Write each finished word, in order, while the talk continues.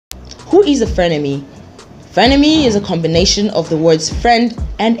Who is a frenemy? Frenemy is a combination of the words friend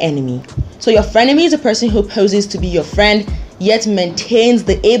and enemy. So your frenemy is a person who poses to be your friend, yet maintains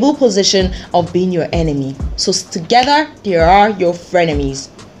the able position of being your enemy. So together, they are your frenemies.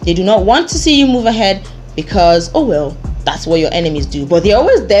 They do not want to see you move ahead because, oh well, that's what your enemies do. But they're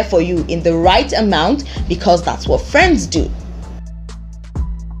always there for you in the right amount because that's what friends do.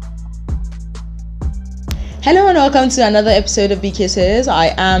 Hello and welcome to another episode of BK Says.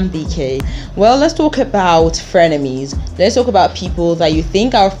 I am BK. Well, let's talk about frenemies. Let's talk about people that you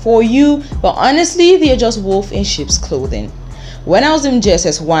think are for you, but honestly, they're just wolf in sheep's clothing. When I was in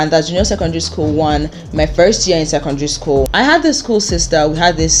JSS1, that's Junior Secondary School 1, my first year in secondary school, I had this school sister. We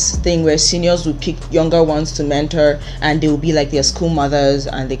had this thing where seniors would pick younger ones to mentor, and they would be like their school mothers,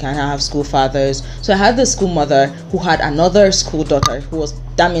 and they kind of have school fathers. So I had this school mother who had another school daughter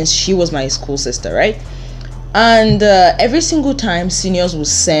that means she was my school sister, right? And every single time seniors would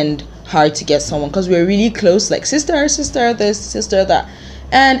send her to get someone, because we were really close, like sister this, sister that.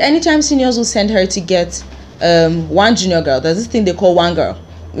 And anytime seniors would send her to get one junior girl, there's this thing they call one girl,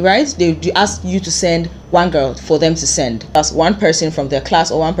 right? They ask you to send one girl for them to send. That's one person from their class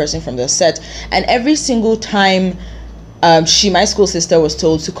or one person from their set. And every single time my school sister was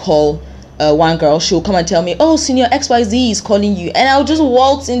told to call one girl, she will come and tell me, oh, senior XYZ is calling you, and I'll just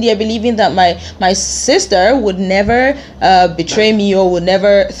waltz in there believing that my sister would never betray me or would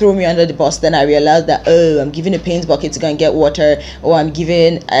never throw me under the bus. Then I realized that, oh, I'm giving a paint bucket to go and get water, or I'm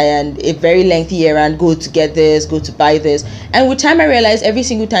giving a very lengthy errand, go to get this, go to buy this. And with time I realized every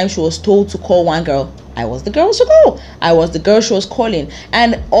single time she was told to call one girl, I was the girl to go. I was the girl she was calling.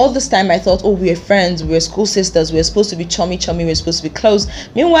 And all this time I thought, oh, we're friends, we're school sisters, we're supposed to be chummy, we're supposed to be close.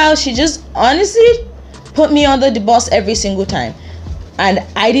 Meanwhile, she just honestly put me under the bus every single time. And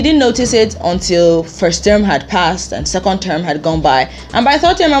I didn't notice it until first term had passed and second term had gone by. And by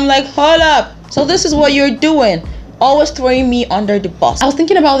third term, I'm like, hold up. So this is what you're doing. Always throwing me under the bus. I was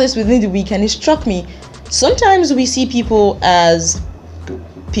thinking about this within the week and it struck me. Sometimes we see people as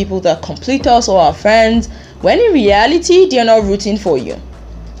people that complete us or our friends, when in reality they're not rooting for you.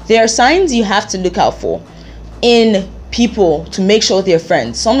 There are signs you have to look out for in people to make sure they're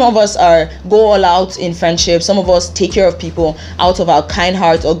friends. Some of us go all out in friendship. Some of us take care of people out of our kind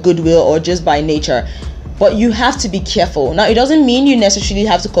heart or goodwill or just by nature. But you have to be careful. Now, it doesn't mean you necessarily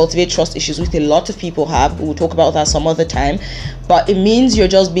have to cultivate trust issues, which a lot of people have. We'll talk about that some other time. But it means you're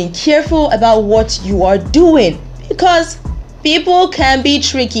just being careful about what you are doing, because people can be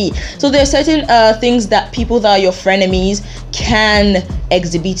tricky. So there are certain things that people that are your frenemies can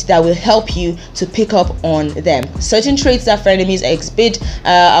exhibit that will help you to pick up on them. Certain traits that frenemies exhibit,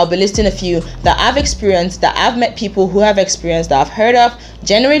 I'll be listing a few that I've experienced, that I've met people who have experienced, that I've heard of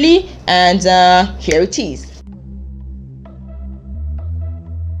generally, and here it is.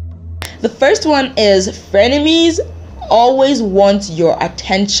 The first one is frenemies always want your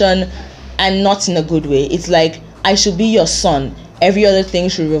attention, and not in a good way. It's like, I should be your son. Every other thing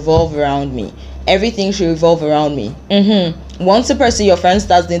should revolve around me. Everything should revolve around me. Once a person, your friend,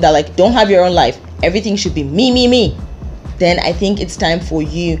 starts doing that, like, don't have your own life, everything should be me, then I think it's time for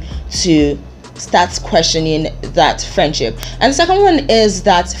you to start questioning that friendship. And the second one is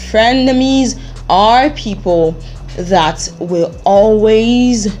that frenemies are people that will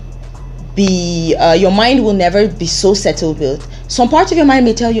always be, your mind will never be so settled with. Some part of your mind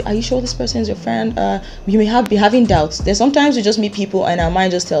may tell you, are you sure this person is your friend? You may be having doubts. There's sometimes we just meet people and our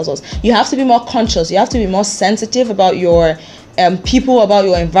mind just tells us. You have to be more conscious. You have to be more sensitive about your people, about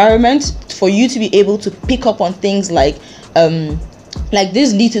your environment, for you to be able to pick up on things like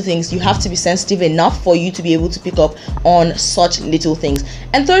these little things. You have to be sensitive enough for you to be able to pick up on such little things.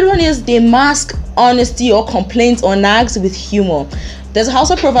 And third one is they mask honesty or complaints or nags with humor. There's a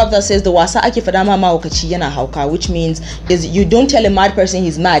Hausa proverb that says, the wasa ake fada mama okachi yana hauka, which means is you don't tell a mad person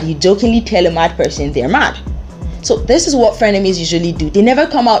he's mad, you jokingly tell a mad person they're mad. So this is what frenemies usually do. They never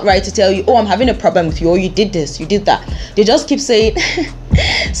come out right to tell you, oh, I'm having a problem with you, or you did this, you did that. They just keep saying,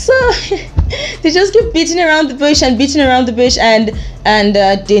 so they just keep beating around the bush and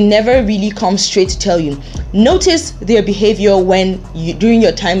they never really come straight to tell you. Notice their behavior during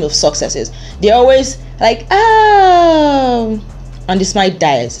your time of successes. They're always like, oh, and the smile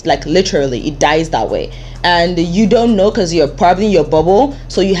dies, like literally it dies that way, and you don't know because you're probably in your bubble.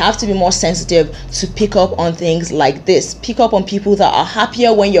 So you have to be more sensitive to pick up on things like this. Pick up on people that are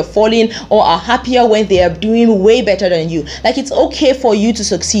happier when you're falling, or are happier when they are doing way better than you. Like, it's okay for you to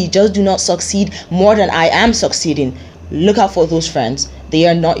succeed, just do not succeed more than I am succeeding. Look out for those friends. They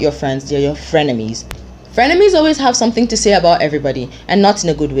are not your friends, they're your frenemies. Frenemies always have something to say about everybody, and not in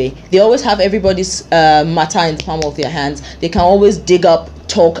a good way. They always have everybody's matter in the palm of their hands. They can always dig up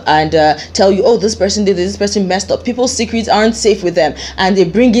talk and tell you, oh, this person did this person messed up. People's secrets aren't safe with them, and they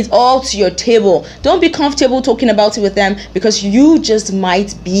bring it all to your table. Don't be comfortable talking about it with them, because you just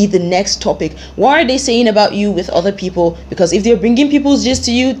might be the next topic. What are they saying about you with other people? Because if they're bringing people's gist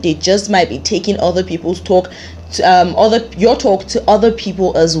to you, they just might be taking other people's talk to, your talk to other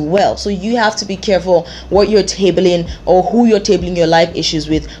people as well. So you have to be careful what you're tabling or who you're tabling your life issues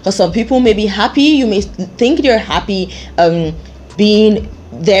with, because some people may be happy, you may think they're happy being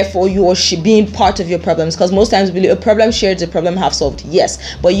there for you or being part of your problems, because most times a problem shared is a problem half solved.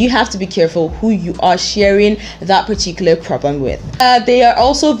 Yes, but you have to be careful who you are sharing that particular problem with. They are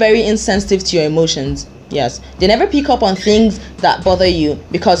also very insensitive to your emotions. Yes, they never pick up on things that bother you,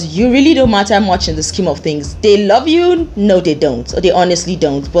 because you really don't matter much in the scheme of things. They love you? No, they don't, or they honestly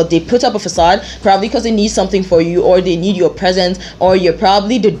don't, but they put up a facade, probably because they need something for you, or they need your presence, or you're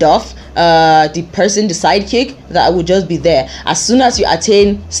probably the duff, the person, the sidekick that would just be there. As soon as you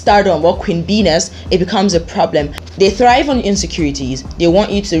attain stardom or queen bee-ness, it becomes a problem. They thrive on insecurities. They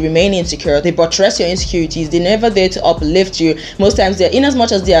want you to remain insecure. They buttress your insecurities. They're never there to uplift you. Most times, they're in as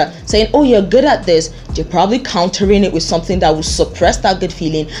much as they're saying, oh, you're good at this, you're probably countering it with something that will suppress that good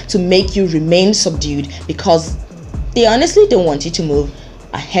feeling to make you remain subdued, because they honestly don't want you to move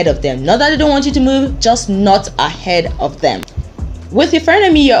ahead of them. Not that they don't want you to move, just not ahead of them. With your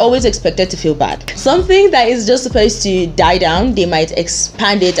frenemy, you're always expected to feel bad. Something that is just supposed to die down, they might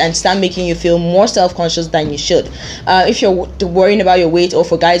expand it and start making you feel more self-conscious than you should. If you're worrying about your weight, or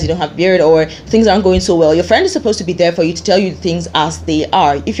for guys you don't have beard, or things aren't going so well, your friend is supposed to be there for you to tell you things as they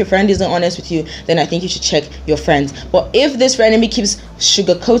are. If your friend isn't honest with you, then I think you should check your friends. But if this frenemy keeps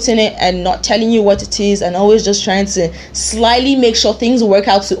sugarcoating it and not telling you what it is, and always just trying to slightly make sure things work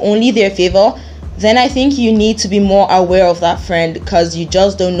out to only their favor, then I think you need to be more aware of that friend, because you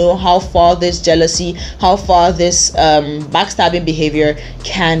just don't know how far this jealousy, how far this backstabbing behavior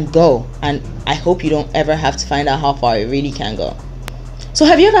can go. And I hope you don't ever have to find out how far it really can go. So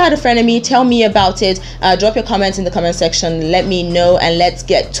have you ever had a frenemy? Tell me about it. Drop your comments in the comment section. Let me know, and let's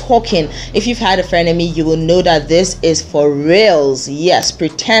get talking. If you've had a frenemy, you will know that this is for reals. Yes,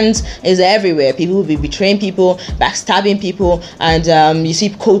 pretense is everywhere. People will be betraying people, backstabbing people, and you see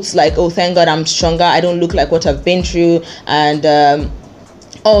quotes like, oh, thank God I'm stronger, I don't look like what I've been through, and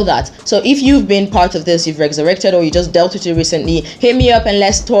all that. So if you've been part of this, you've resurrected, or you just dealt with it recently, hit me up and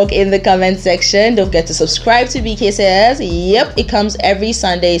let's talk in the comment section. Don't forget to subscribe to BK Says. Yep, it comes every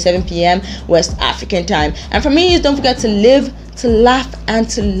Sunday 7 p.m. West African time. And for me, don't forget to live, to laugh, and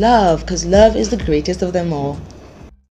to love, because love is the greatest of them all.